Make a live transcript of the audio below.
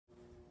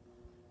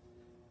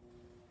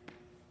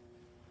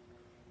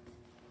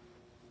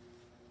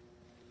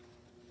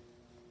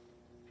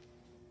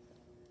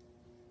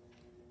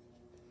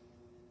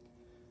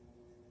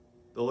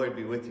The Lord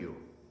be with you.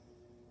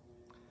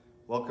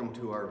 Welcome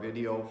to our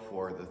video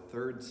for the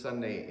third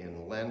Sunday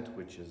in Lent,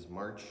 which is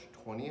March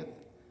 20th,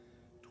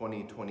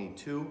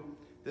 2022.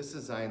 This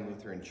is Zion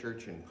Lutheran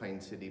Church in Pine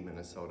City,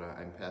 Minnesota.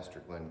 I'm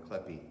Pastor Glenn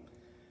Kleppe.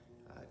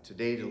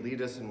 Today, to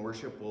lead us in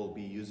worship, we'll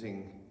be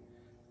using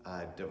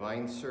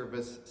Divine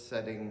Service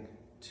Setting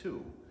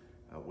 2,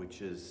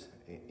 which is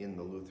in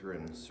the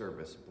Lutheran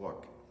Service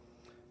book.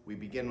 We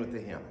begin with the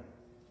hymn.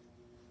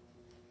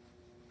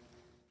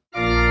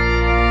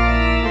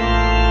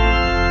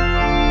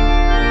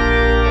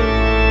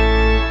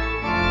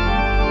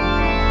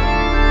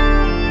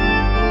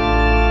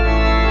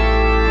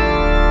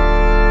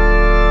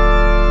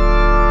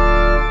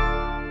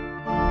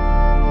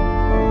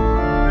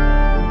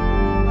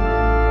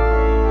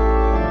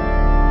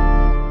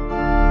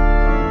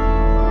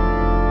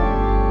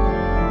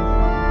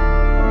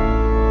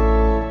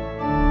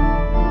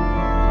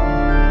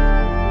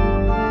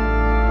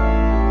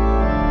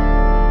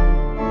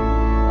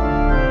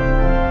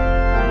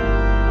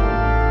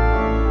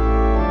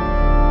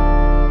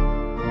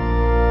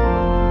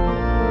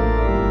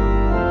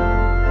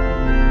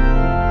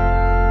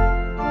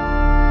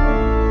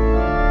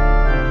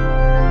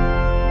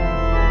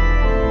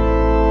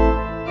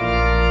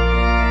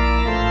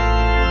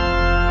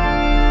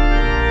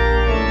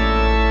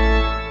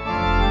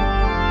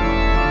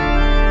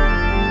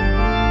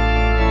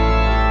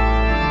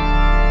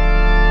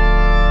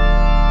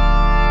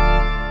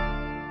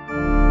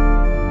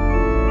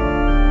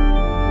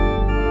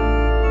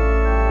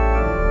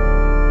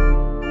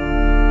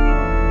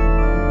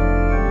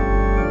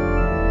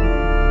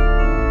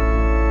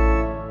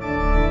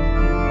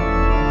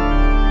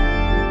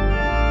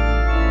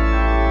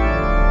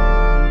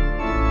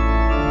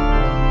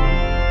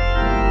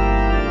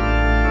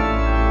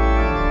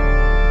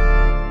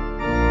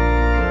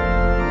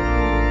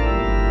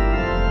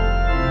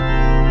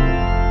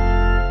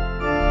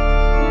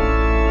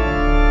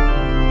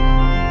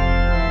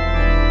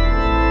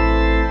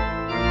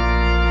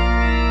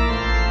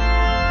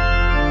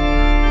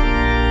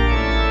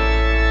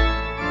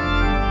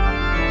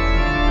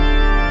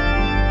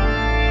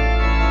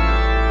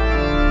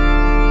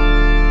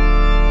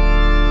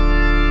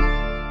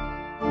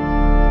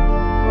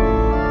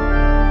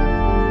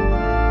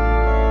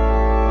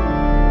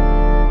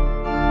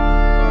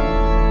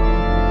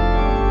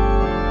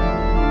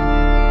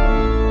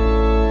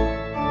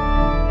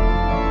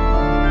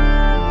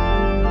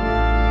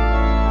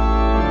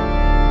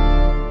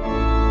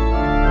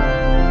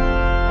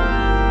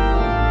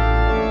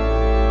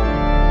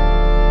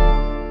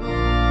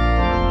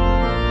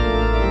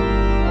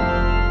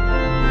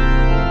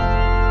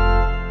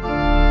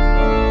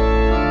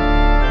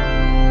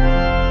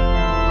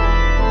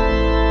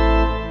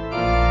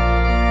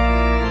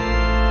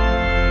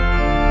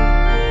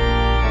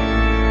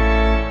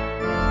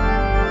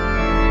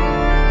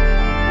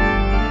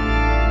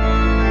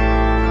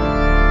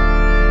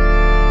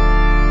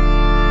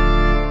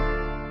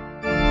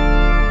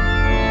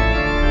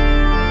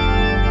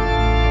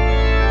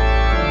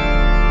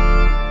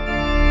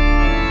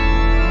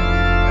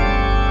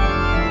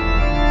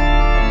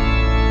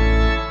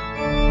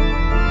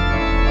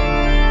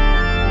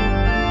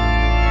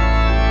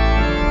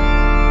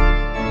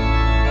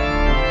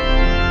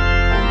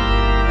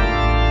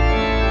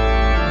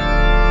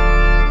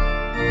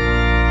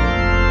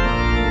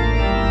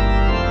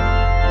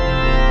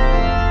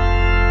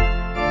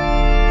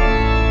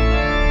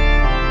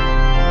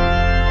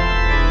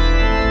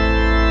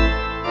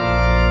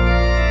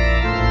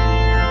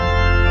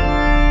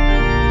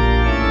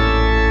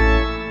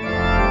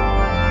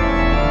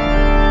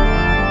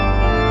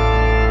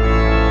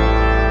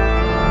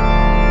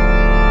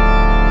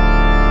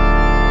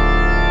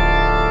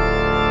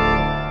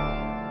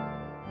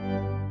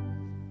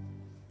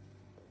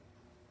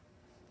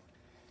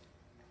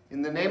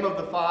 In the name of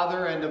the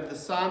Father, and of the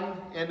Son,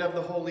 and of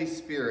the Holy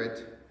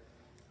Spirit.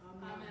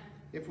 Amen.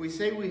 If we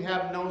say we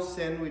have no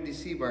sin, we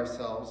deceive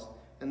ourselves,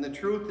 and the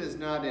truth is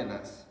not in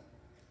us.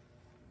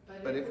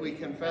 But if we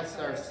confess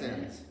our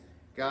sins,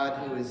 God,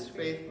 who is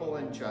faithful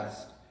and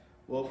just,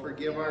 will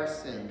forgive our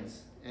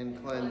sins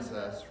and cleanse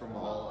us from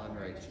all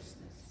unrighteousness.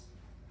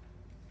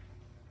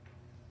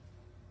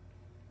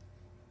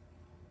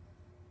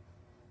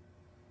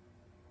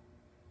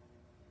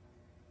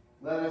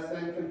 Let us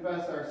then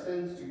confess our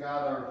sins to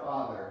God our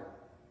Father.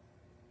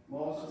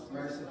 Most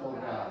merciful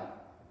God,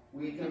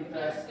 we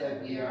confess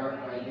that we are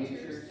by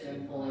nature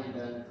sinful and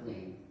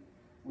unclean.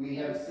 We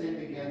have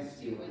sinned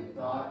against you in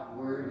thought,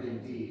 word,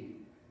 and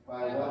deed,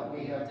 by what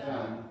we have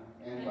done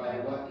and by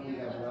what we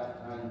have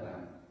left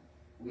undone.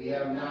 We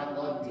have not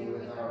loved you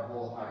with our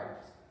whole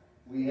hearts.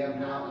 We have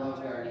not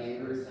loved our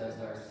neighbors as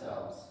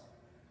ourselves.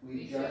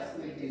 We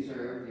justly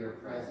deserve your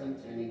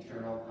present and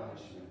eternal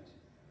punishment.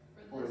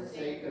 For the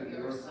sake of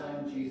your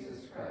Son,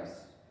 Jesus Christ,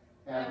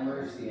 have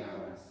mercy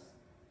on us.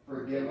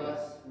 Forgive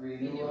us,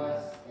 renew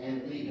us,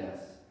 and lead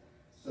us,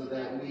 so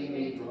that we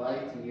may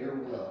delight in your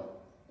will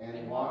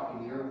and walk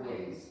in your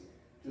ways,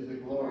 to the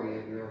glory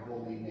of your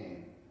holy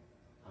name.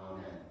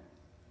 Amen.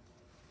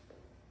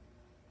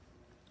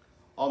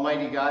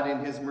 Almighty God,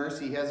 in his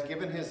mercy, has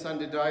given his Son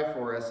to die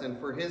for us, and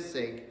for his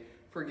sake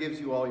forgives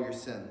you all your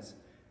sins.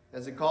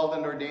 As a called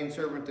and ordained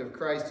servant of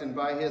Christ, and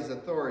by his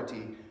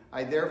authority,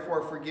 I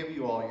therefore forgive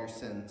you all your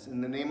sins.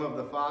 In the name of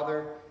the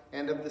Father,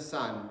 and of the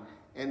Son,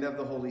 and of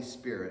the Holy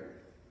Spirit.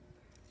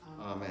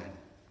 Amen.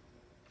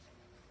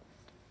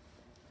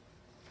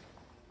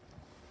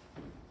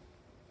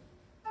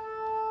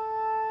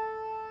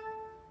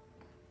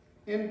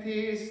 In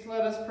peace,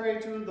 let us pray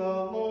to the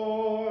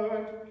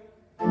Lord.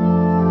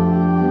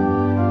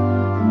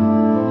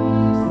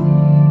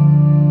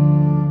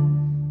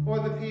 For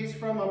the peace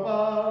from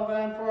above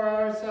and for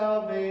our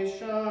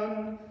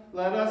salvation,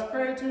 let us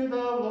pray to the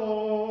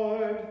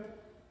Lord.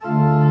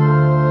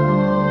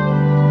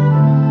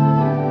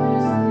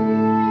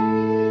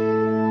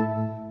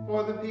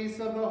 For the peace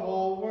of the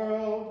whole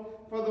world,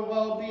 for the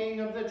well-being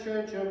of the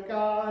Church of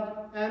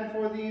God, and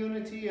for the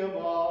unity of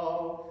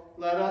all,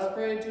 let us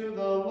pray to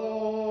the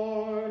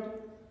Lord.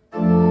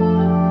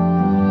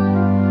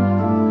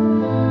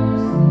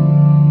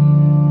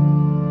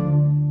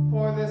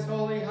 For this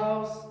holy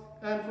house,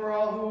 and for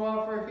all who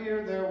offer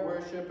here their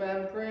worship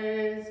and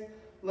praise,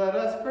 let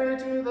us pray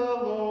to the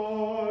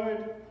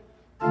Lord.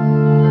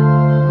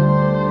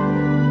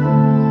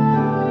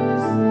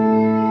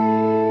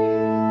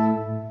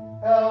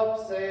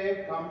 Help,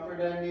 save, comfort,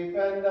 and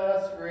defend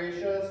us,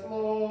 gracious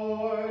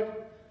Lord.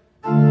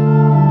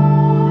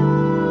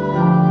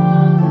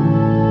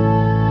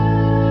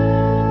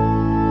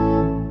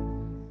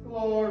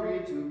 Glory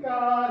to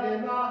God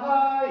in the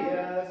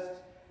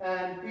highest,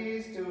 and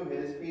peace to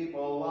his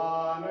people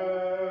on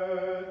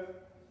earth.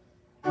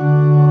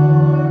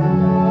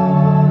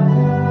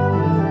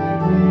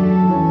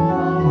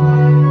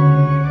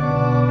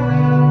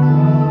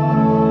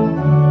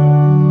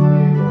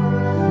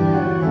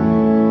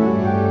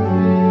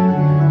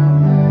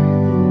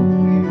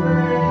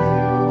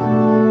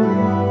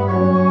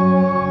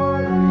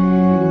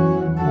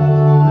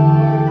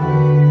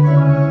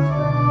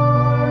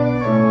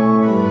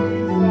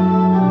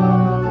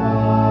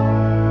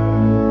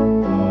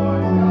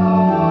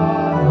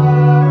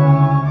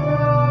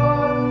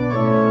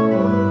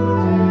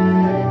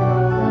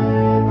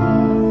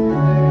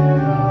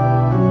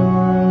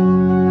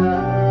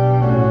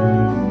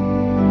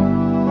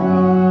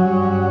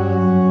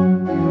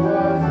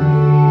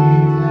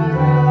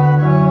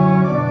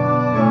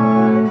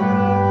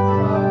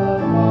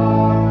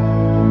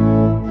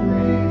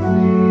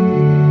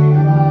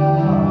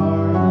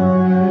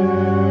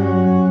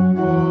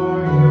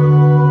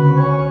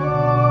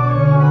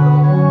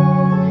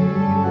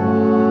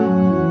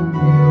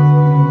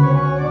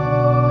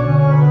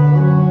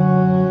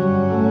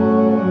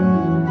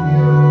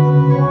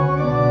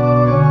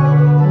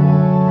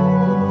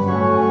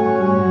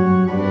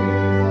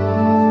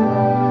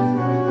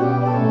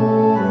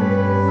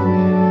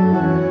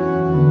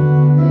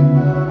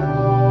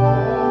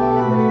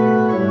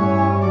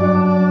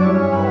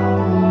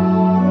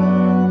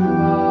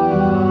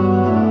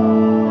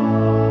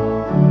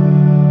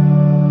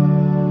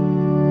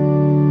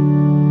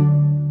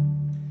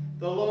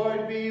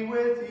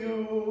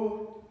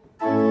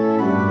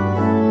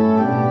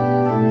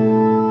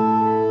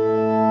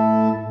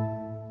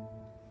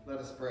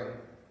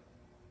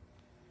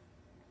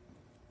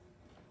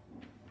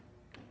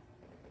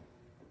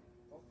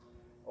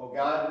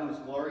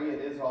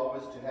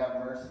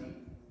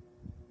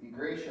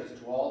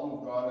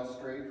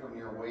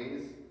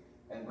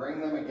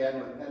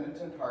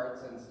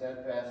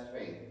 Steadfast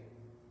faith,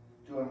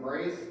 to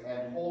embrace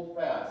and hold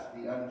fast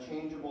the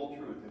unchangeable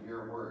truth of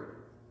your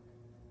word.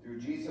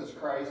 Through Jesus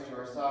Christ,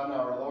 your Son,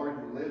 our Lord,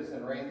 who lives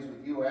and reigns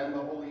with you and the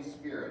Holy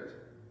Spirit,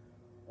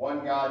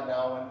 one God,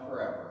 now and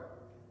forever.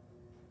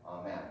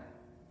 Amen.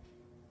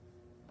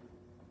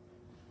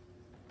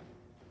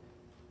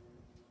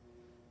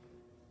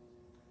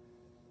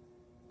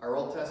 Our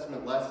Old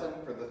Testament lesson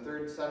for the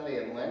third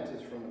Sunday in Lent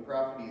is from the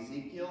prophet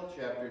Ezekiel,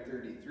 chapter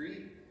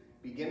 33,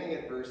 beginning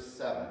at verse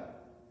 7.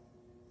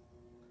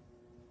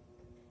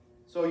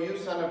 So you,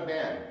 son of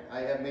man,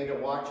 I have made a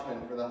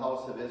watchman for the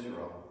house of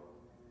Israel.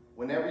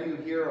 Whenever you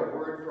hear a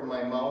word from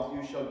my mouth,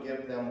 you shall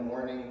give them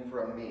warning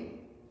from me.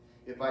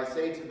 If I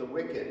say to the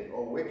wicked,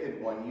 O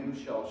wicked one, you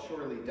shall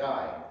surely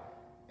die,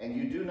 and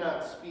you do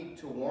not speak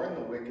to warn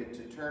the wicked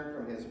to turn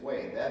from his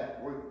way,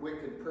 that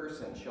wicked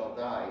person shall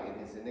die in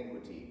his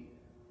iniquity,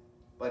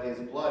 but his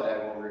blood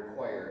I will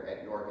require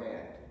at your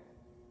hand.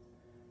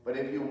 But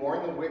if you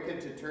warn the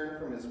wicked to turn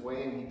from his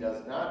way, and he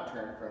does not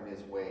turn from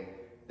his way,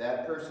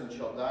 that person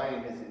shall die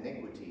in his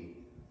iniquity,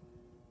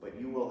 but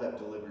you will have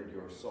delivered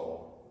your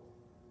soul.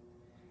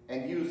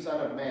 And you,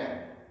 son of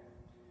man,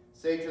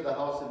 say to the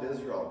house of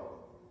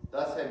Israel,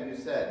 thus have you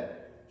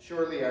said,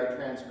 surely our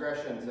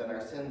transgressions and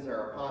our sins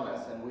are upon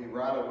us, and we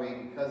rot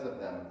away because of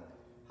them.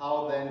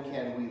 How then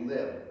can we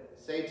live?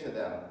 Say to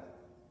them,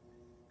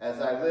 as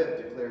I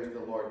live, declares the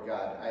Lord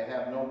God, I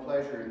have no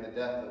pleasure in the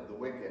death of the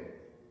wicked,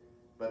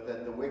 but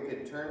that the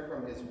wicked turn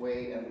from his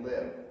way and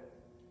live.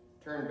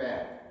 Turn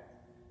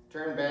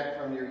back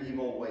from your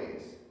evil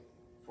ways,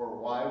 for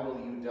why will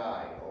you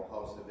die, O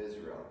house of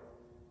Israel?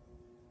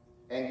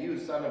 And you,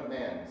 son of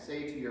man,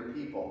 say to your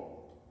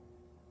people,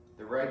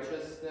 the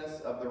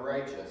righteousness of the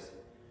righteous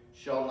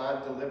shall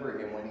not deliver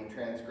him when he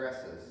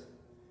transgresses.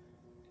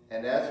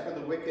 And as for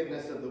the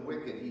wickedness of the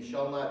wicked, he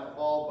shall not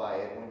fall by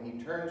it when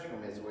he turns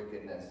from his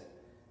wickedness.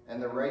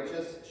 And the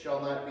righteous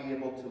shall not be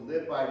able to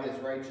live by his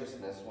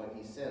righteousness when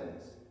he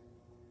sins.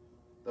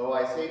 Though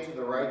I say to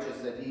the righteous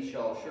that he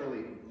shall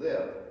surely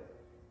live,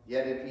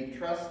 yet if he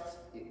trusts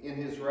in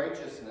his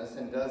righteousness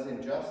and does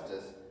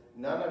injustice,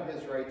 none of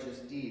his righteous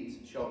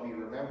deeds shall be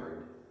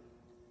remembered.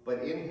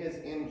 But in his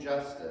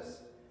injustice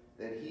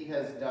that he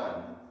has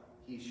done,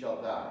 he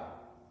shall die.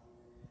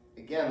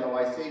 Again, though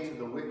I say to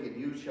the wicked,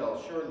 you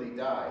shall surely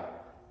die,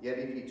 yet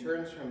if he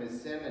turns from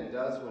his sin and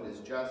does what is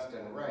just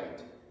and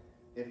right,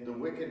 if the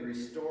wicked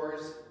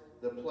restores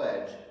the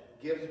pledge,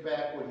 gives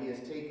back what he has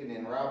taken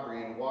in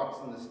robbery, and walks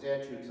in the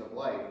statutes of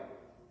life,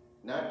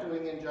 not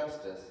doing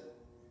injustice,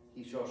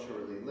 he shall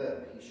surely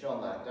live, he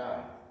shall not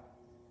die.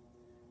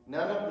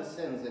 None of the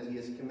sins that he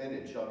has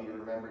committed shall be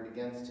remembered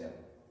against him.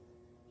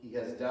 He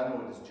has done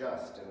what is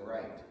just and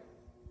right,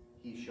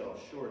 he shall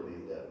surely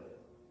live.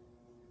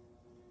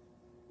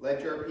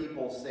 Let your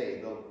people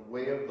say, the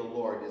way of the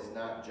Lord is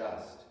not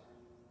just,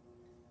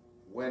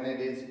 when it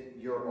is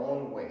your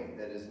own way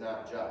that is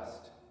not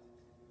just.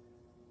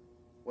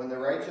 When the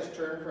righteous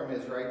turn from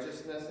his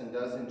righteousness and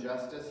does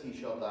injustice, he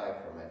shall die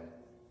from it.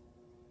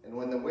 And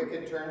when the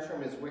wicked turns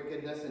from his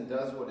wickedness and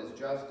does what is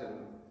just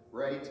and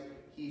right,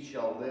 he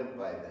shall live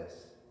by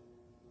this.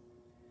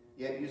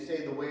 Yet you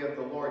say the way of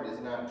the Lord is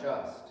not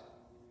just.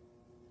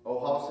 O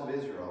house of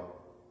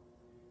Israel,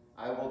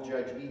 I will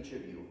judge each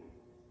of you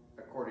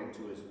according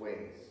to his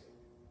ways.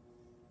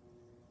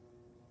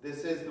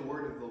 This is the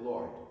word of the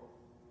Lord.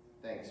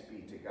 Thanks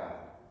be to God.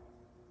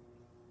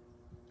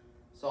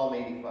 Psalm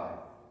 85.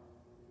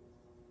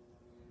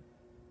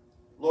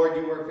 Lord,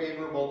 you were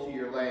favorable to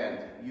your land.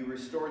 You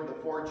restored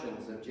the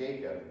fortunes of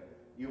Jacob.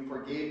 You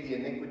forgave the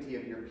iniquity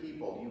of your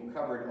people. You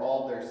covered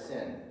all their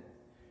sin.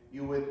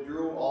 You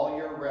withdrew all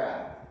your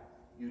wrath.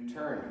 You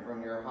turned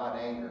from your hot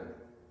anger.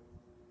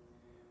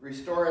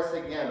 Restore us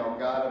again, O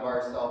God of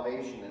our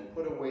salvation, and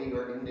put away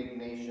your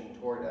indignation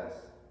toward us.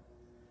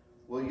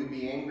 Will you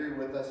be angry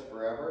with us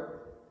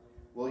forever?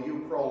 Will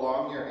you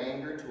prolong your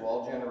anger to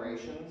all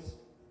generations?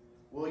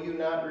 Will you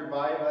not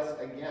revive us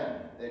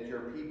again, that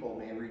your people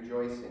may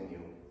rejoice in you?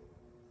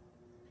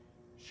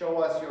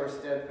 Show us your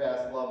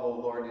steadfast love, O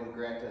Lord, and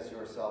grant us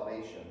your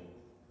salvation.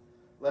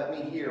 Let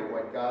me hear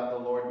what God the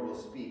Lord will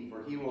speak,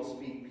 for he will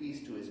speak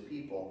peace to his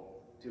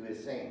people, to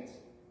his saints.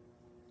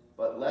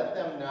 But let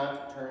them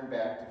not turn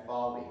back to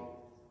folly.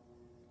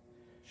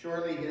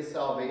 Surely his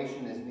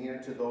salvation is near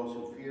to those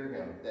who fear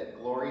him, that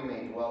glory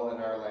may dwell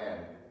in our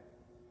land.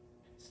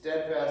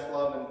 Steadfast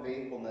love and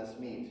faithfulness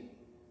meet.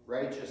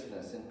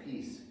 Righteousness and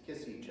peace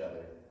kiss each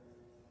other.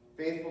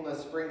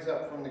 Faithfulness springs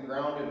up from the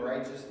ground, and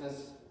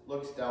righteousness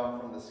looks down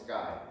from the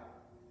sky.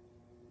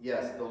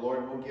 Yes, the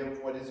Lord will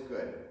give what is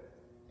good,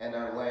 and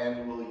our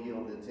land will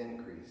yield its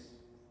increase.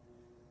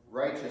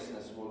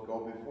 Righteousness will go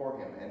before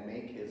him and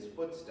make his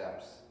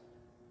footsteps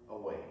a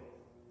way.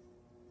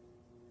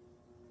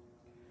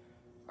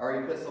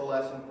 Our epistle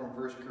lesson from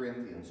 1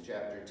 Corinthians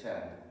chapter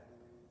 10,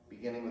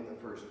 beginning with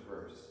the first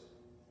verse.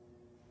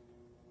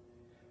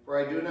 For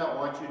I do not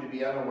want you to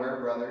be unaware,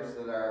 brothers,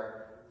 that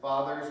our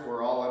fathers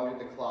were all under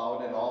the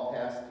cloud and all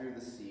passed through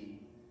the sea,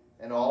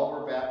 and all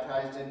were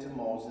baptized into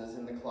Moses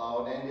in the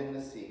cloud and in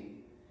the sea,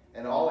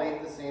 and all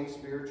ate the same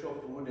spiritual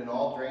food, and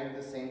all drank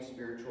the same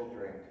spiritual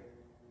drink.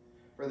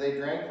 For they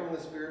drank from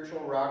the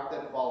spiritual rock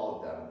that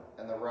followed them,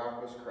 and the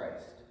rock was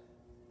Christ.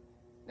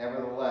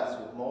 Nevertheless,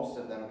 with most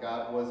of them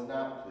God was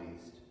not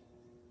pleased,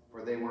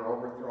 for they were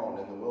overthrown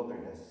in the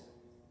wilderness.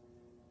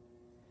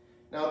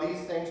 Now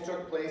these things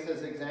took place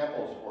as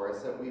examples for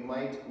us, that we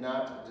might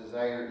not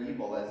desire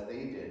evil as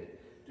they did.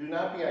 Do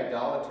not be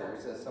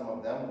idolaters, as some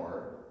of them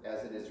were,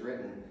 as it is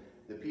written,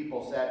 the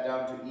people sat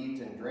down to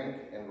eat and drink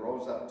and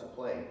rose up to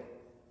play.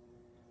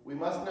 We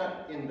must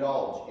not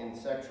indulge in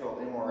sexual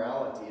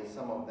immorality, as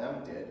some of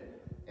them did,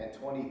 and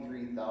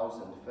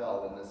 23,000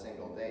 fell in a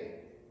single day.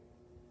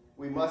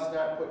 We must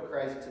not put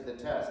Christ to the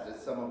test,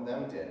 as some of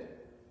them did,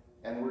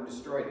 and were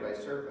destroyed by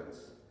serpents,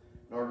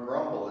 nor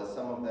grumble, as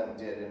some of them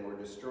did, and were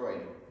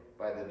destroyed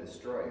by the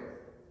destroyer.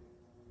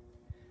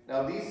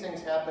 Now these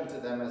things happened to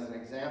them as an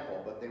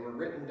example, but they were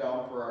written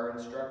down for our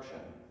instruction,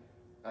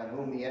 on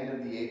whom the end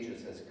of the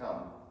ages has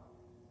come.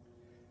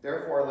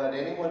 Therefore let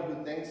anyone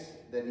who thinks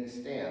that he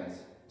stands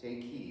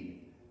take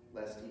heed,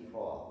 lest he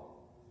fall.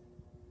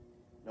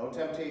 No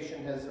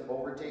temptation has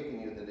overtaken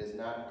you that is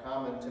not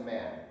common to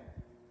man.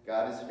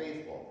 God is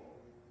faithful,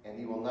 and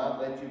he will not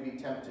let you be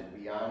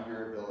tempted beyond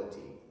your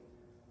ability.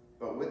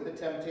 But with the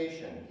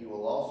temptation, he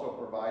will also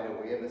provide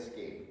a way of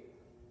escape,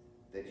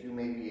 that you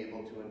may be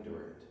able to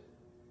endure it.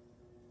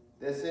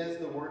 This is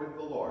the word of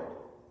the Lord.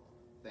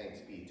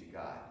 Thanks be to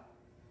God.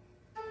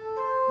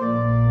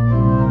 Christ.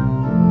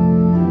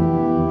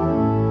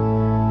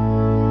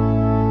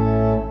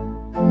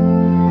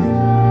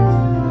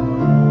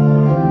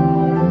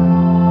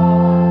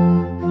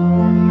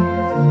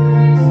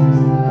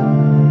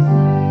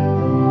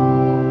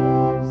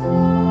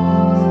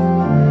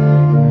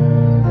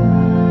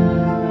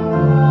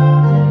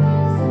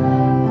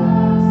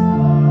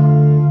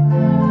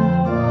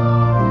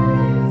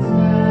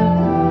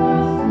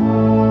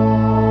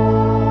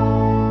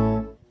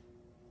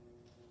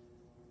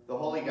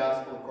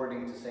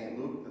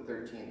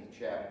 13th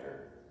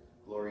chapter.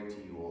 Glory to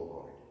you, O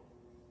Lord.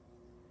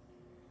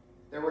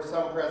 There were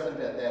some present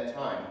at that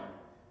time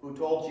who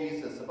told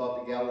Jesus about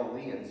the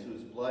Galileans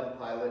whose blood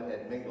Pilate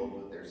had mingled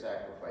with their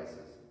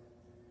sacrifices.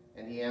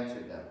 And he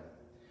answered them,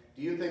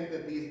 "Do you think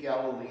that these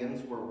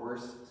Galileans were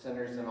worse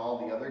sinners than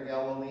all the other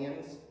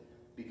Galileans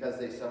because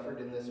they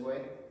suffered in this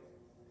way?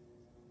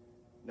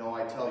 No,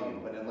 I tell you,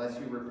 but unless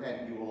you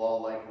repent, you will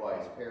all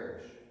likewise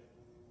perish.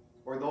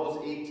 Or those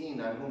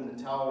 18 on whom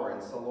the tower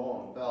in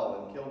Siloam fell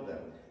and killed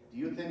them, do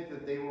you think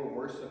that they were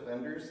worse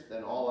offenders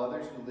than all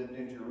others who lived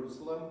in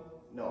Jerusalem?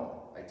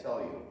 No, I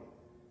tell you.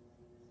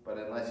 But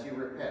unless you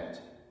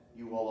repent,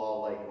 you will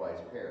all likewise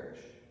perish."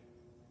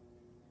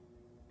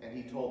 And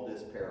he told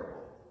this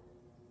parable.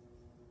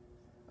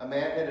 A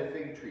man had a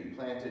fig tree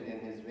planted in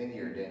his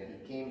vineyard, and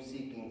he came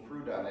seeking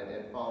fruit on it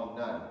and found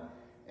none.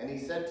 And he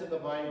said to the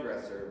vine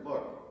dresser,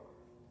 "Look,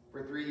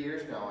 for 3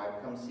 years now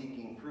I've come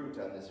seeking fruit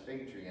on this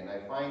fig tree, and I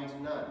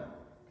find none.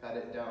 Cut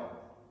it down.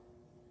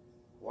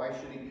 Why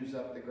should it use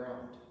up the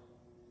ground?"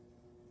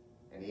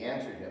 And he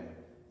answered him,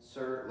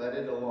 "Sir, let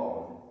it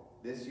alone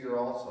this year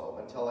also,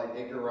 until I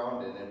dig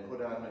around it and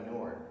put on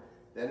manure.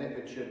 Then if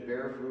it should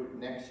bear fruit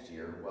next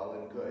year, well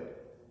and good.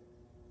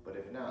 But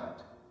if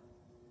not,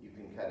 you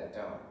can cut it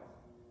down."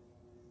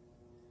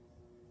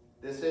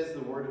 This is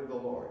the word of the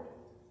Lord.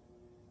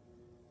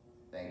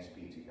 Thanks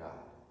be to God.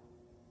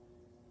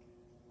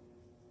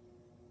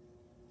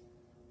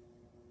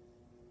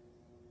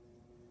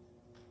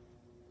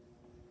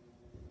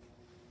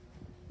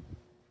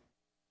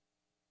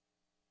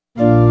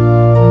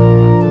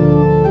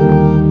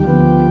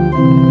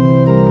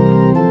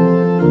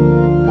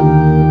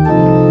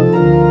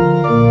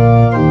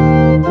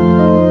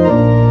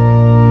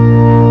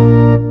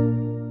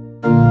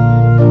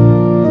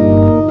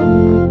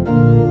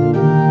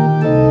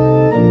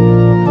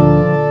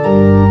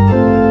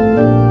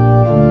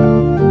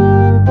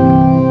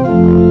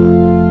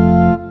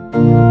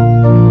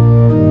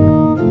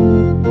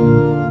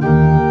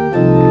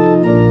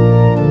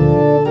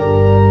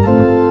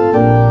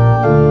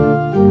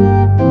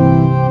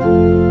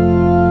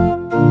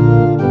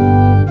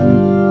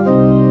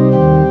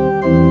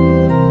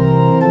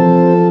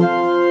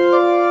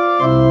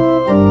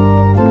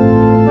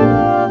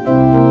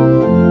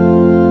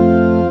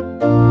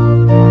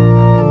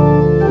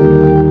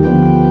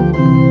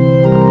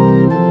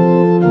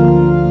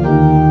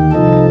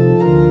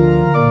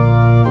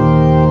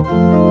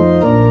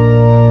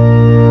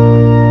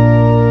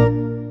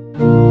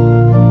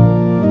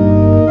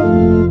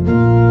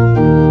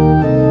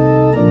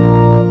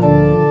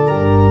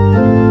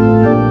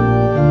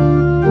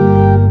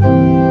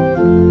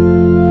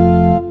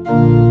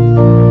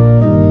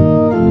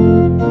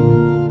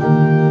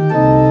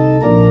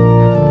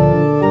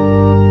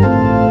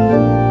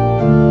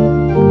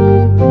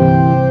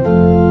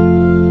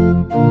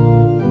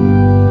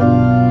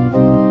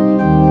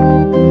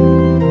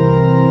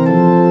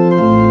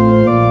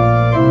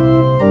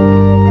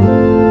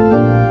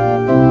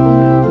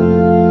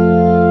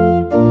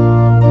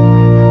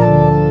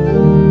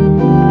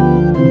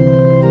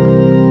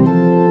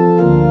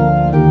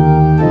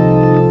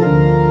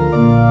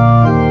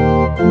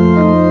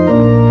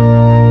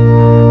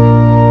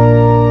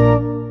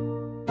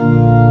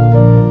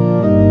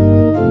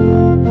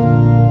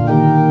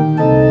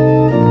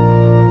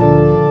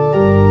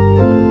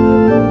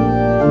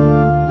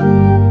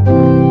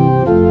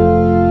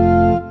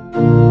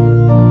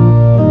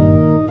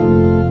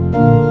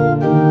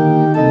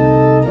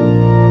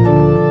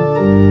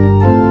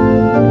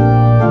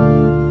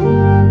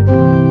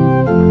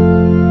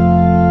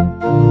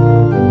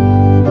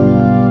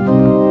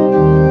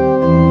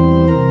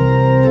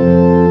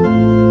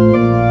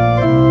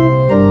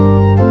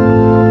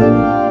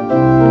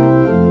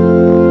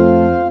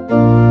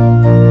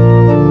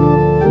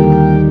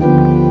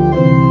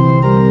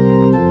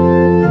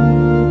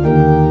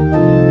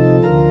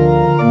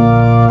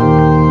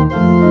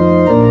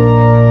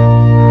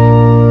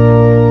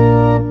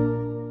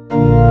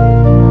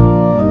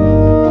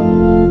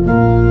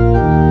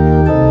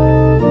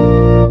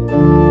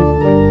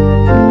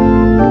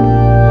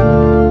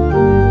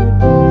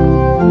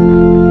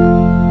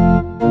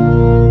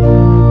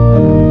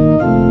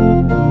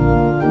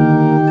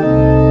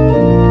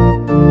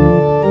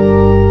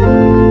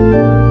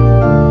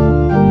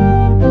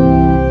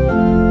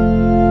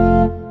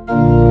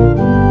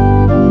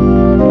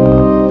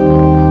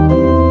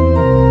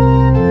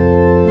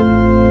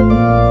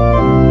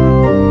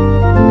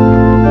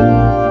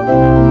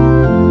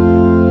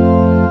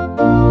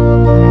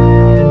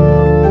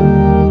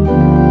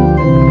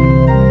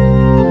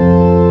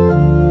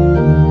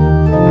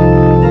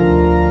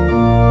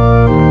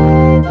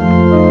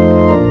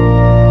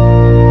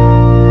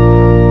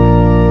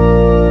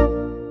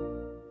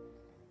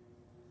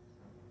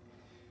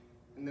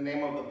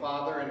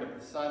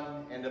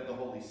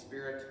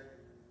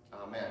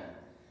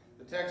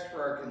 text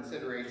for our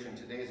consideration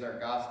today is our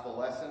gospel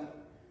lesson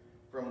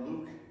from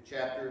Luke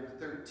chapter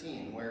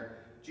 13, where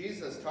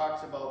Jesus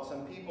talks about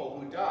some people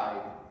who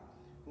died,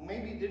 who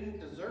maybe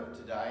didn't deserve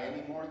to die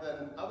any more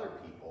than other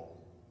people.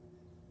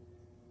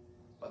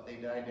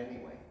 they died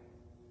anyway.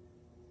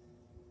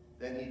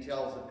 Then he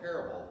tells a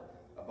parable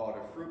about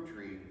a fruit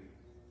tree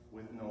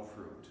with no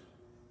fruit.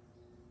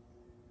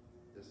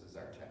 This is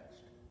our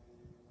text.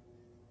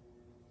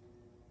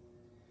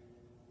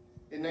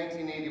 In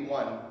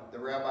 1981, the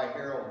Rabbi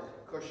Harold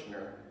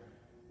Kushner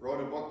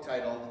wrote a book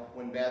titled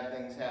When Bad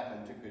Things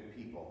Happen to Good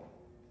People.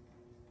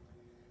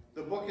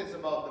 The book is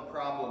about the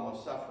problem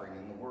of suffering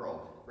in the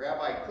world.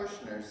 Rabbi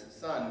Kushner's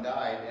son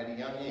died at a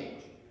young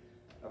age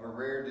of a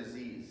rare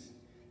disease.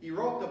 He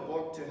wrote the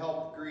book to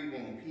help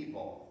grieving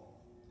people.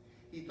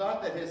 He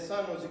thought that his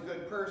son was a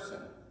good person,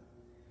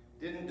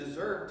 didn't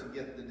deserve to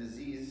get the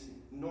disease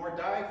nor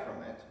die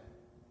from it.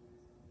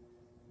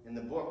 In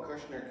the book,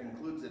 Kushner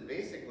concludes that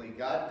basically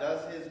God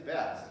does his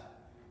best,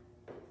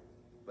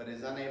 but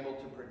is unable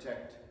to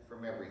protect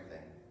from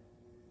everything.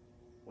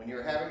 When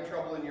you're having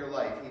trouble in your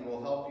life, he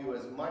will help you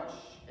as much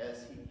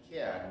as he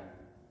can,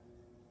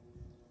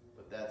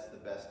 but that's the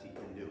best he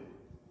can do.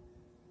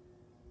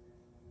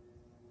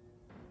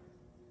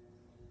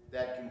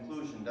 That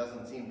conclusion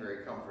doesn't seem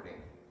very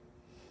comforting.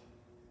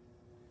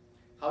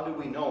 How do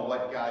we know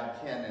what God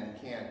can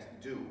and can't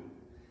do?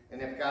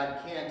 And if God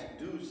can't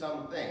do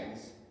some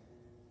things,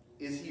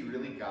 is he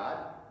really God?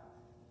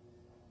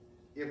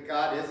 If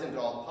God isn't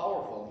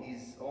all-powerful,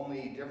 he's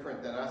only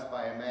different than us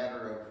by a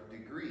matter of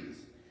degrees.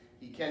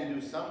 He can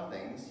do some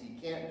things, he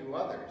can't do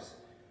others.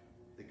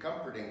 The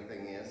comforting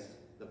thing is,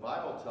 the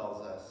Bible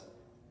tells us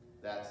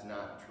that's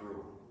not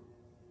true.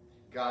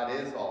 God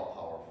is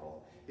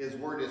all-powerful. His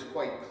word is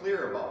quite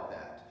clear about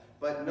that.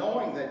 But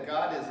knowing that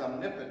God is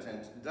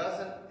omnipotent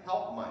doesn't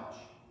help much.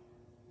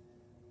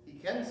 He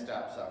can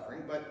stop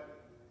suffering, but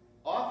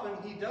often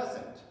he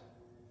doesn't.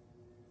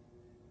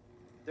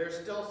 There's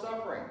still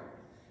suffering.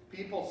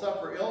 People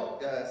suffer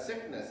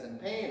sickness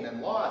and pain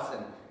and loss,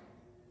 and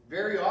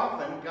very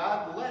often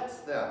God lets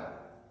them.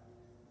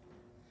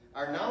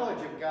 Our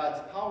knowledge of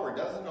God's power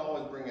doesn't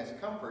always bring us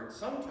comfort.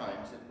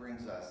 Sometimes it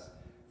brings us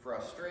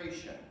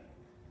frustration.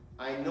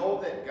 I know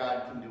that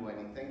God can do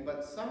anything,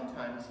 but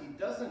sometimes he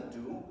doesn't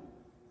do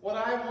what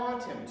I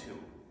want him to.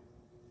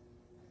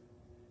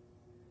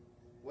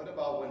 What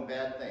about when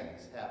bad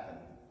things happen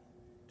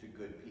to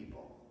good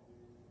people?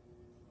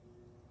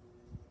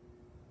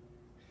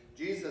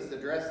 Jesus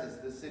addresses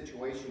this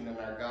situation in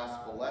our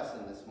gospel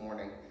lesson this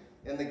morning.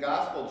 In the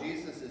gospel,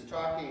 Jesus is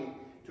talking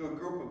to a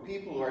group of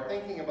people who are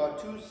thinking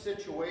about two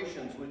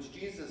situations which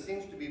Jesus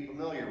seems to be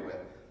familiar with.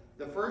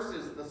 The first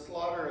is the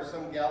slaughter of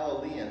some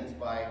Galileans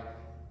by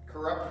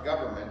corrupt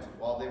government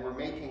while they were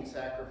making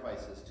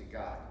sacrifices to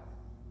God.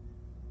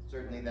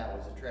 Certainly that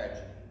was a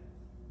tragedy.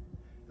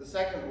 The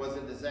second was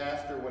a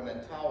disaster when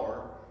a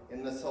tower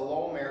in the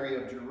Siloam area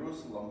of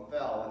Jerusalem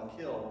fell and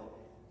killed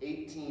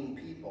 18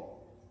 people.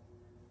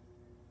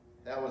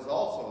 That was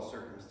also a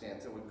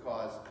circumstance that would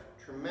cause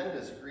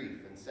tremendous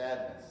grief and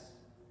sadness.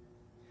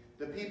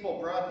 The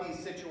people brought these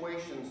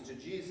situations to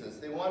Jesus.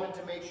 They wanted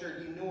to make sure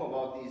he knew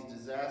about these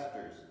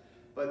disasters,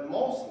 but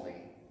mostly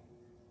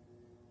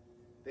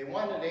they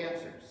wanted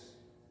answers.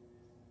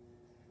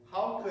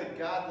 How could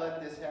God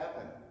let this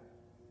happen?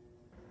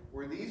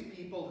 Were these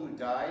people who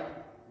died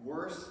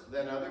worse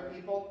than other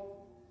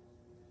people?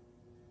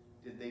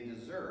 Did they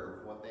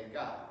deserve what they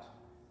got?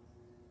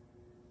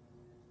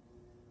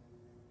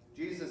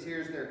 Jesus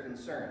hears their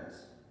concerns,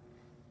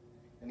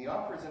 and he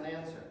offers an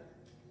answer.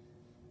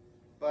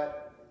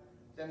 But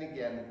then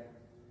again,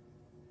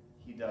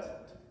 he doesn't.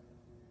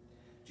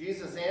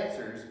 Jesus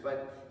answers,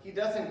 but he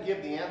doesn't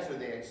give the answer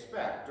they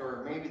expect,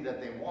 or maybe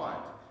that they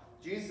want.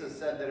 Jesus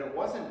said that it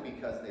wasn't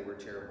because they were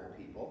terrible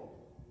people.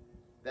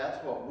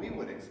 That's what we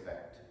would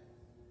expect.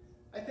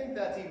 I think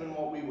that's even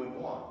what we would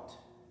want.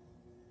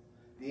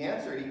 The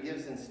answer he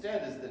gives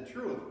instead is the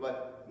truth,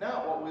 but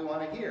not what we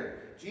want to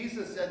hear.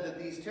 Jesus said that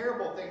these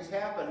terrible things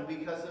happened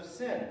because of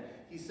sin.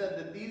 He said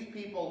that these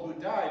people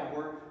who died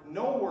were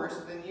no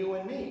worse than you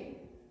and me.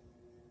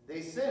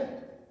 They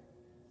sinned.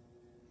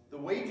 The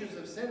wages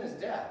of sin is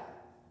death.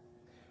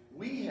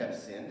 We have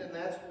sinned, and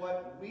that's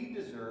what we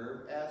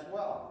deserve as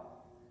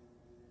well.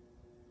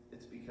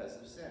 It's because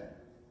of sin.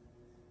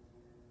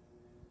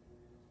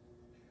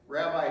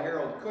 Rabbi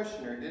Harold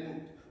Kushner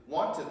didn't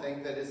want to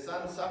think that his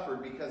son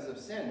suffered because of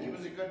sin. He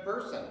was a good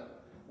person.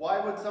 Why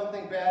would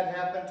something bad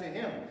happen to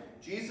him?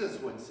 Jesus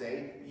would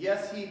say,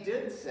 yes, he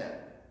did sin.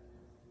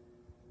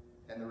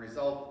 And the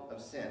result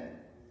of sin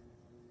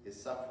is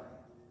suffering,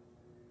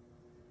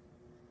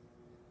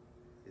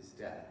 is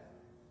death.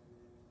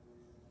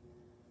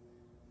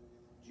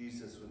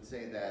 Jesus would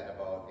say that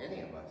about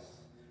any of us.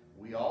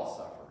 We all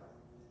suffer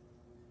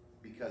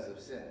because of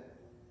sin.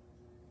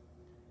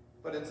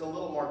 But it's a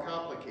little more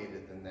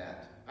complicated than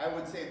that. I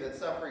would say that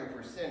suffering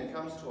for sin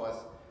comes to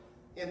us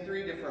in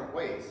three different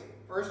ways.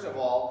 First of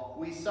all,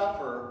 we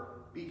suffer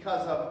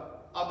because of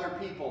other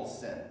people's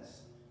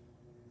sins.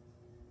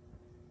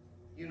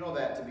 You know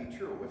that to be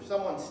true. If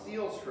someone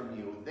steals from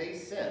you, they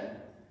sin,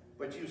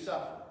 but you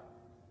suffer.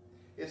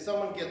 If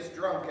someone gets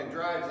drunk and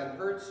drives and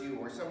hurts you,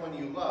 or someone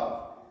you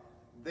love,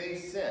 they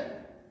sin,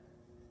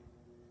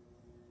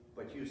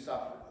 but you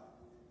suffer.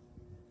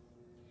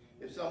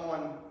 If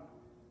someone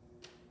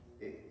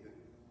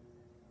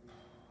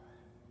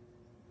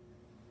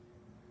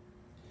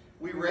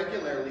We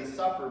regularly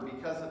suffer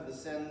because of the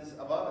sins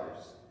of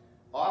others.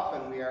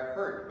 Often we are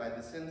hurt by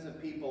the sins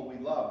of people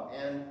we love,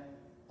 and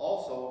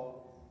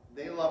also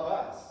they love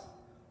us.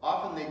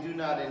 Often they do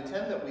not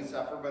intend that we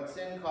suffer, but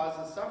sin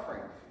causes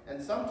suffering,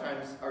 and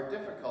sometimes our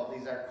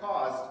difficulties are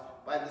caused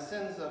by the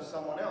sins of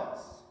someone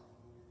else.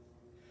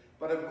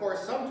 But of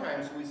course,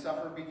 sometimes we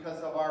suffer because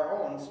of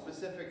our own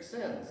specific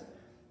sins.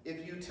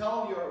 If you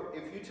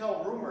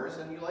tell rumors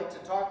and you like to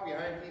talk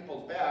behind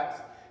people's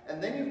backs,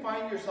 and then you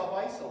find yourself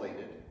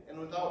isolated and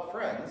without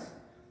friends,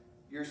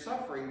 you're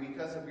suffering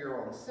because of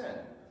your own sin.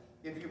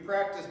 If you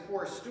practice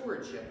poor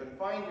stewardship and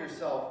find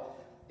yourself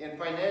in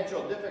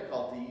financial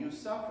difficulty, you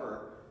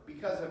suffer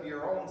because of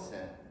your own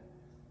sin.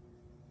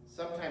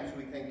 Sometimes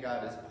we think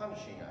God is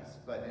punishing us,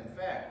 but in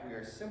fact, we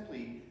are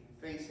simply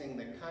facing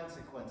the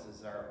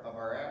consequences of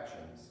our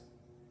actions.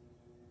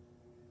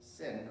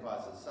 Sin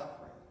causes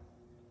suffering.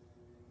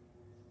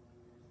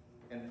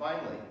 And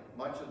finally,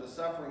 much of the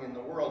suffering in the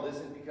world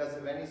isn't because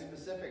of any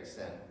specific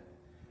sin,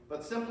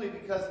 but simply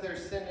because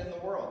there's sin in the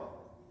world.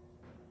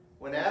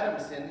 When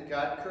Adam sinned,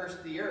 God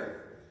cursed the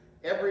earth.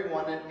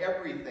 Everyone and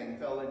everything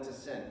fell into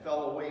sin,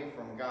 fell away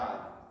from God.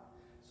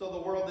 So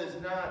the world is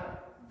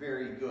not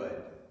very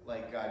good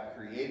like God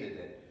created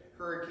it.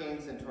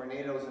 Hurricanes and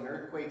tornadoes and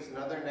earthquakes and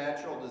other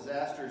natural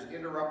disasters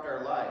interrupt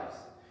our lives,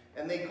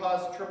 and they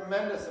cause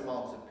tremendous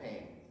amounts of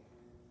pain,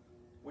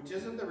 which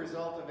isn't the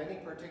result of any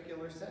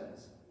particular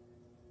sins.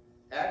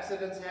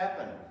 Accidents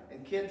happen,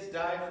 and kids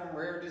die from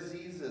rare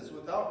diseases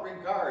without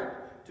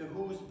regard to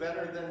who's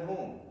better than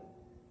whom.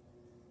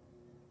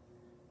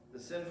 The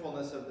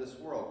sinfulness of this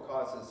world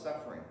causes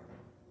suffering,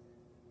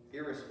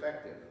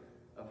 irrespective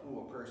of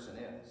who a person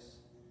is.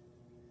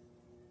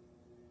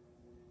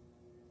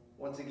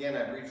 Once again,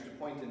 I've reached a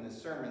point in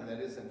this sermon that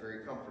isn't very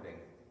comforting.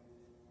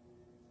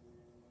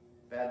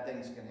 Bad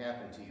things can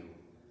happen to you,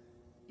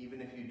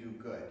 even if you do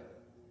good.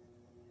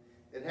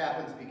 It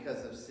happens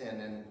because of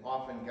sin, and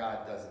often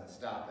God doesn't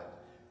stop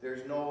it.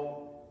 There's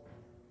no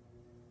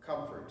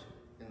comfort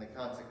in the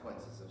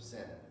consequences of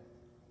sin.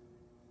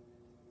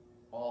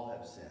 All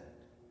have sinned.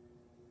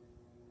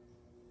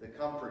 The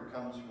comfort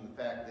comes from the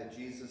fact that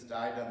Jesus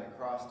died on the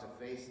cross to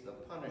face the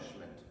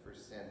punishment for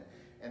sin,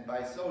 and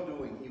by so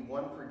doing, he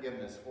won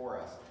forgiveness for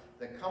us.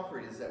 The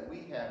comfort is that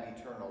we have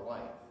eternal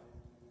life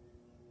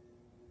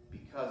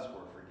because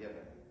we're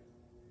forgiven.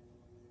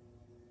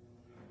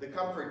 The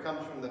comfort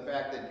comes from the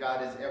fact that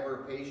God is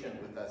ever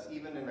patient with us,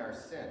 even in our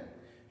sin.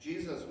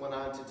 Jesus went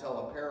on to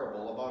tell a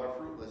parable about a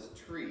fruitless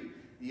tree.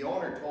 The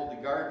owner told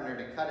the gardener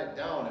to cut it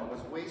down. It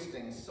was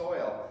wasting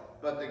soil.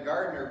 But the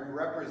gardener, who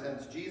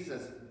represents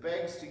Jesus,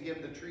 begs to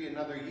give the tree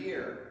another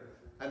year,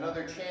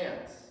 another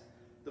chance.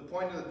 The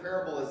point of the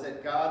parable is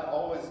that God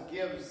always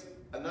gives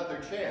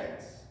another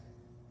chance.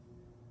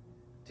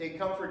 Take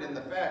comfort in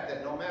the fact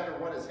that no matter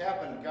what has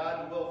happened,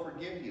 God will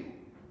forgive you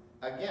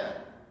again,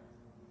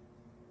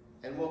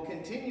 and will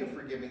continue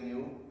forgiving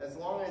you as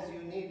long as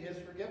you need his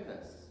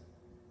forgiveness.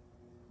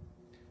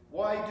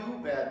 Why do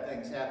bad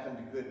things happen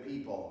to good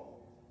people?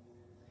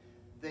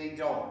 They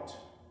don't.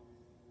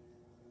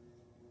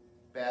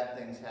 Bad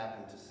things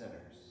happen to sinners.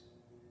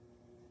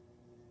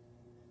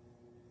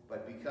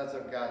 But because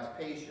of God's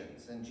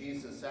patience and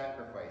Jesus'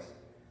 sacrifice,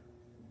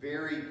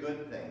 very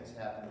good things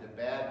happen to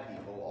bad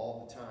people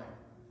all the time.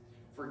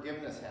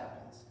 Forgiveness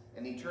happens,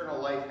 and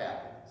eternal life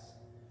happens.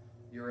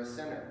 You're a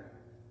sinner.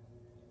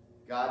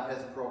 God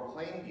has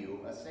proclaimed you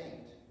a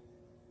saint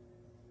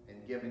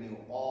and given you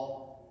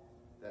all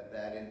that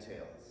that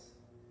entails.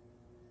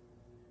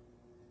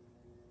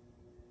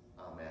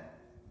 Amen.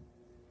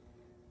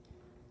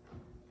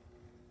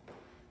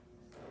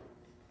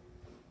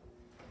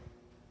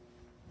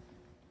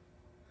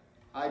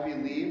 I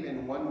believe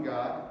in one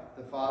God,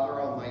 the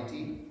Father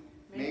Almighty,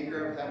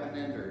 maker of heaven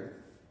and earth,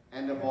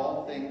 and of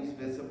all things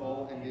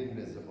visible and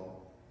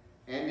invisible,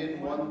 and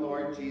in one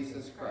Lord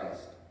Jesus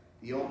Christ,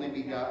 the only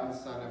begotten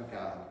Son of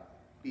God,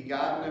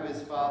 begotten of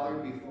his Father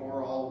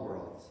before all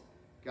worlds,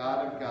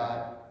 God of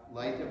God,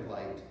 light of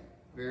light,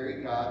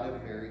 very God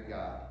of very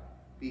God,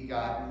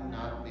 begotten,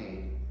 not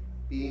made,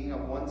 being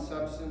of one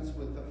substance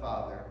with the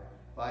Father,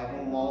 by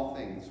whom all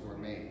things were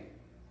made,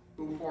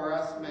 who for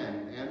us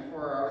men and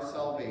for our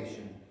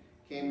salvation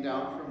came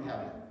down from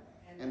heaven,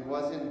 and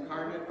was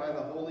incarnate by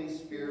the Holy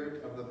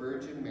Spirit of the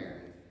Virgin Mary,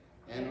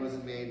 and was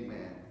made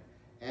man,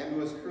 and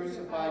was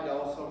crucified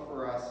also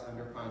for us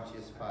under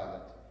Pontius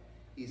Pilate.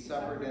 He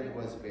suffered and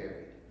was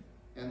buried.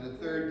 And the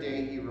third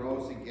day he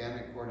rose again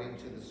according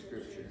to the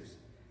Scriptures,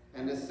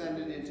 and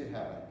ascended into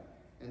heaven,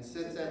 and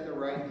sits at the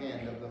right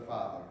hand of the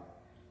Father.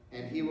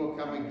 And he will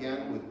come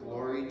again with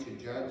glory to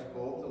judge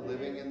both the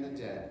living and the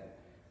dead,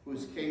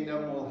 whose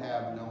kingdom will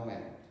have no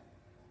end.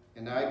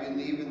 And I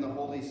believe in the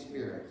Holy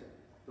Spirit,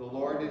 the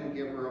Lord and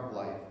giver of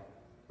life,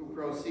 who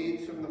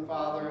proceeds from the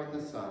Father and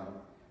the Son,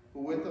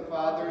 who with the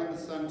Father and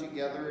the Son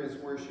together is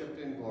worshipped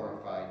and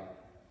glorified,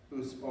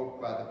 who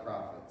spoke by the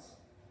prophets.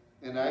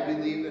 And I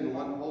believe in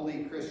one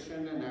holy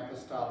Christian and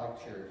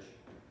apostolic church.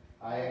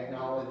 I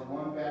acknowledge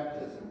one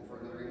baptism for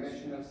the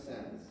remission of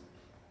sins,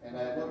 and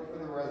I look for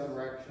the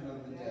resurrection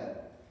of the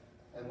dead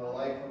and the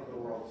life of the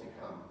world to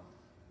come.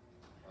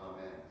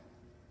 Amen.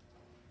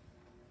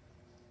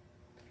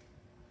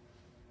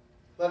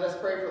 Let us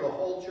pray for the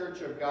whole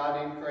Church of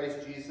God in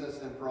Christ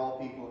Jesus and for all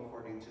people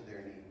according to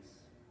their needs.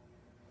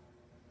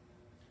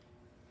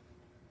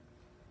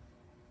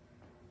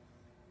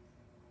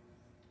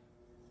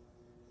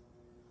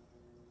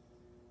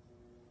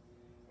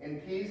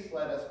 In peace,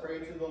 let us pray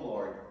to the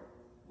Lord.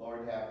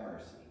 Lord, have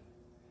mercy.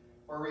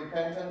 For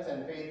repentance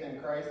and faith in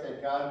Christ,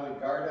 that God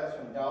would guard us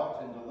from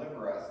doubt and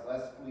deliver us,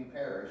 lest we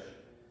perish,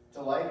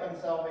 to life and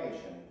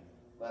salvation,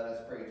 let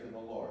us pray to the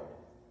Lord.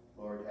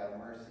 Lord, have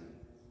mercy.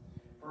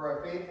 For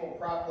a faithful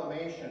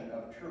proclamation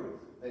of truth,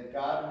 that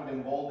God would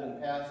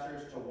embolden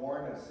pastors to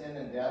warn of sin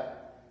and death,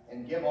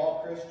 and give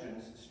all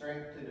Christians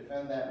strength to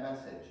defend that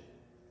message,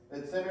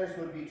 that sinners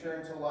would be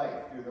turned to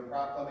life through the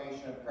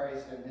proclamation of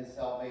Christ and his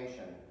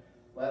salvation,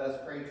 let us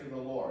pray to the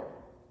Lord.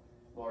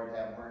 Lord,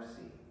 have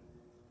mercy.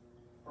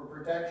 For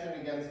protection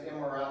against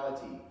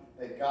immorality,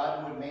 that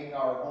God would make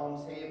our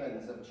homes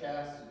havens of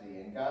chastity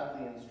and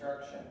godly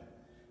instruction,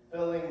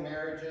 filling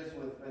marriages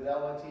with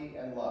fidelity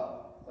and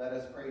love, let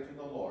us pray to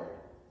the Lord.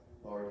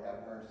 Lord,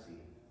 have mercy.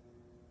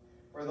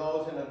 For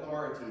those in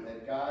authority,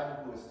 that God,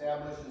 who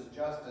establishes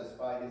justice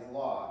by his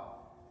law,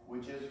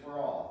 which is for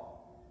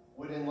all,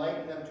 would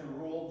enlighten them to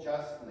rule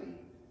justly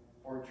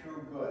for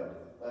true good,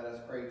 let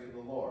us pray to the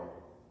Lord.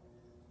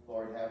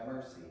 Lord, have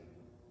mercy.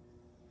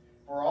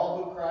 For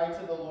all who cry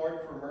to the Lord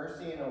for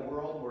mercy in a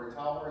world where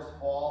towers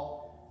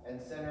fall and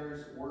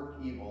sinners work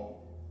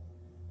evil,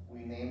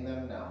 we name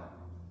them now.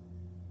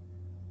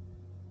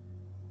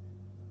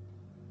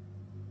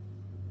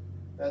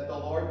 That the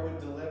Lord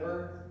would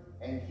deliver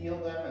and heal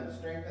them and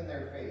strengthen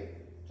their faith,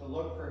 to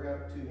look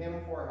to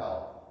him for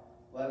help,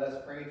 let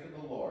us pray to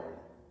the Lord.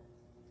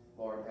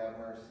 Lord, have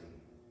mercy.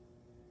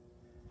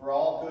 For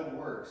all good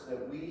works,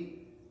 that we,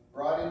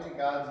 brought into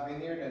God's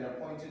vineyard and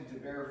appointed to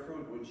bear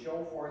fruit, would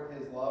show forth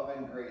his love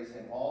and grace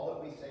in all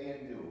that we say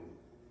and do,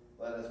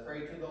 let us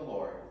pray to the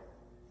Lord.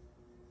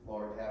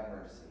 Lord, have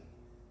mercy.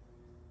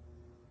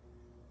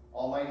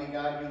 Almighty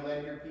God, you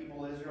led your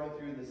people Israel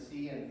through the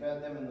sea and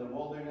fed them in the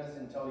wilderness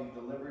until you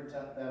delivered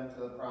them to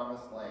the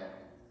promised land.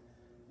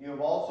 You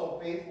have also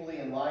faithfully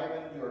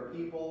enlivened your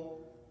people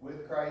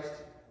with Christ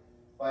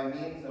by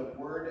means of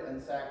word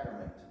and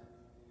sacrament.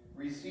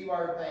 Receive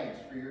our thanks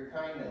for your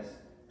kindness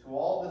to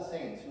all the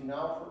saints who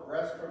now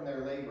rest from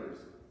their labors,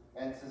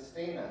 and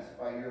sustain us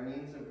by your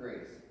means of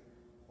grace,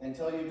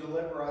 until you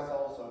deliver us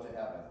also to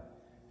heaven.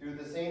 Through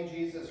the same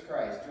Jesus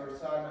Christ, your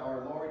Son,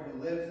 our Lord,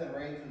 who lives and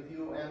reigns with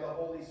you and the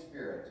Holy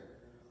Spirit,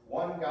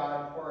 one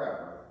God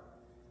forever.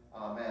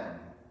 Amen.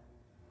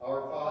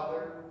 Our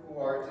Father, who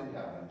art in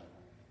heaven,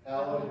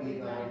 hallowed be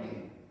thy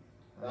name.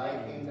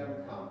 Thy kingdom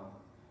come.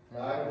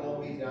 Thy will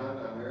be done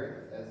on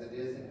earth as it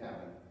is in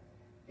heaven.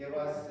 Give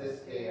us this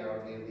day our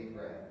daily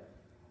bread,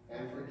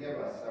 and forgive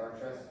us our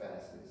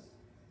trespasses,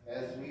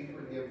 as we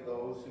forgive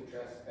those who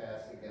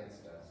trespass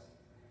against us.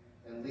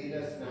 And lead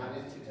us not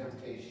into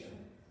temptation,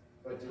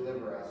 but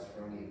deliver us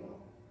from evil.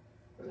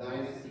 For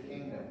thine is the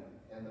kingdom,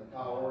 and the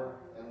power,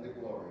 and the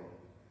glory,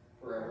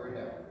 forever and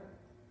ever.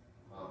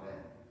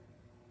 Amen.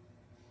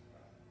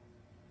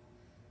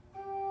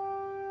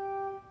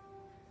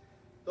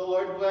 The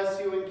Lord bless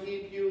you and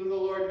keep you. The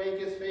Lord make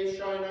his face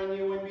shine on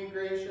you and be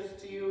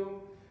gracious to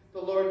you.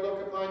 The Lord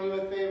look upon you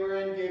with favor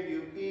and give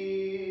you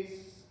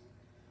peace.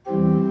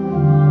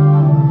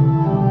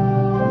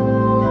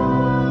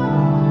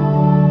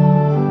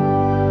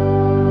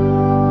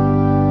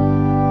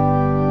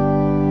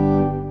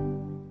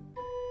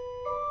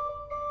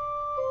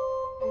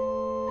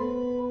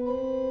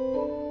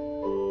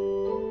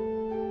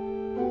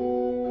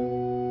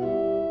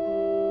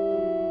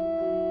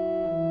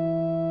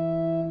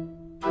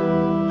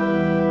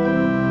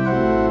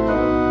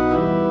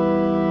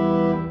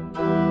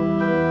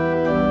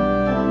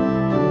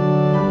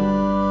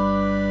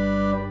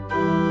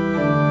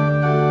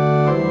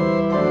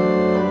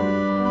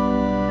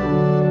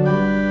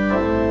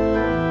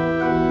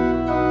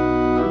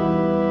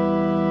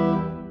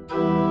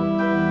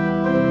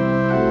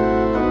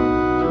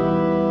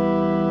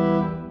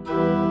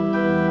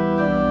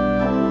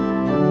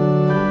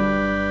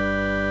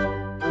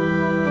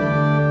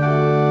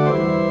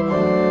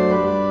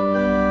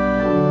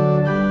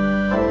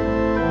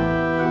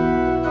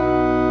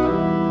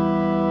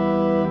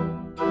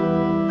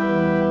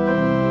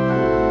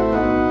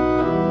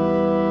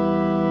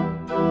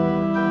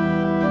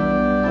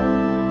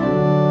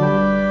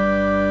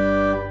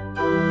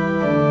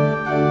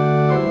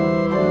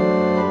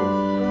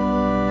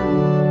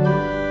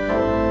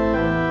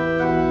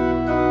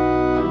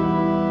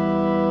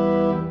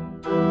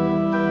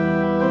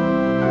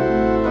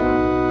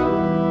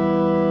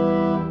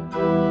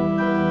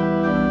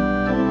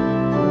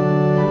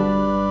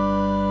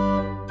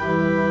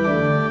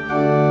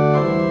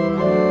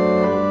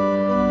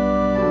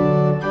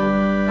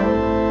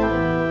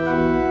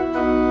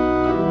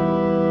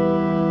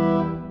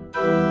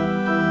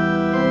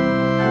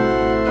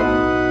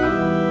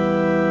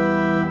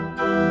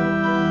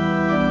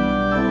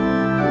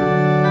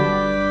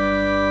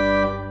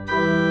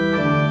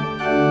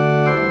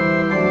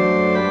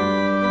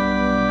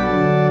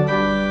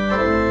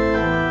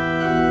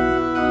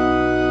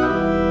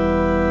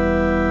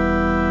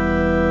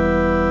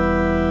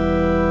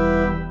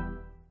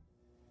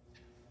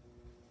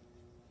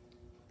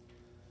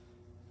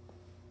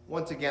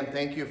 Once again,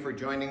 thank you for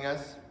joining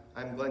us.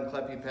 I'm Glenn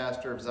Kleppe,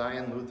 pastor of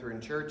Zion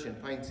Lutheran Church in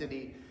Pine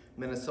City,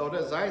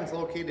 Minnesota. Zion's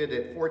located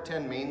at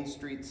 410 Main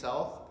Street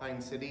South, Pine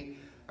City.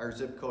 Our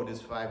zip code is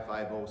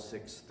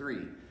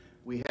 55063.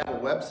 We have a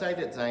website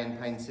at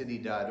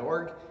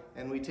zionpinecity.org,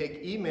 and we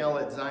take email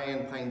at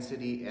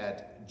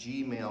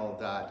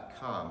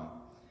zionpinecity@gmail.com.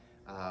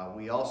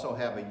 We also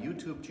have a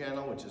YouTube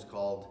channel, which is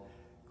called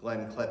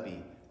Glenn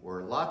Kleppe,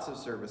 where lots of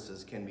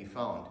services can be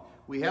found.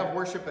 We have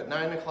worship at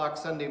 9 o'clock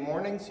Sunday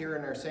mornings here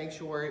in our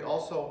sanctuary.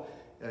 Also,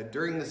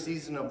 during the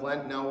season of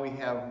Lent, now we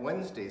have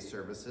Wednesday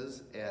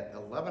services at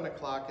 11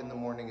 o'clock in the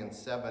morning and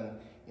 7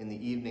 in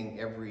the evening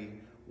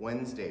every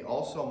Wednesday.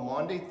 Also,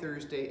 Monday,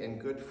 Thursday,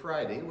 and Good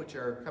Friday, which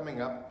are coming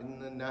up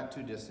in the not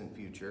too distant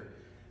future,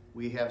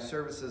 we have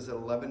services at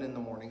 11 in the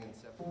morning and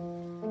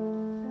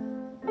 7.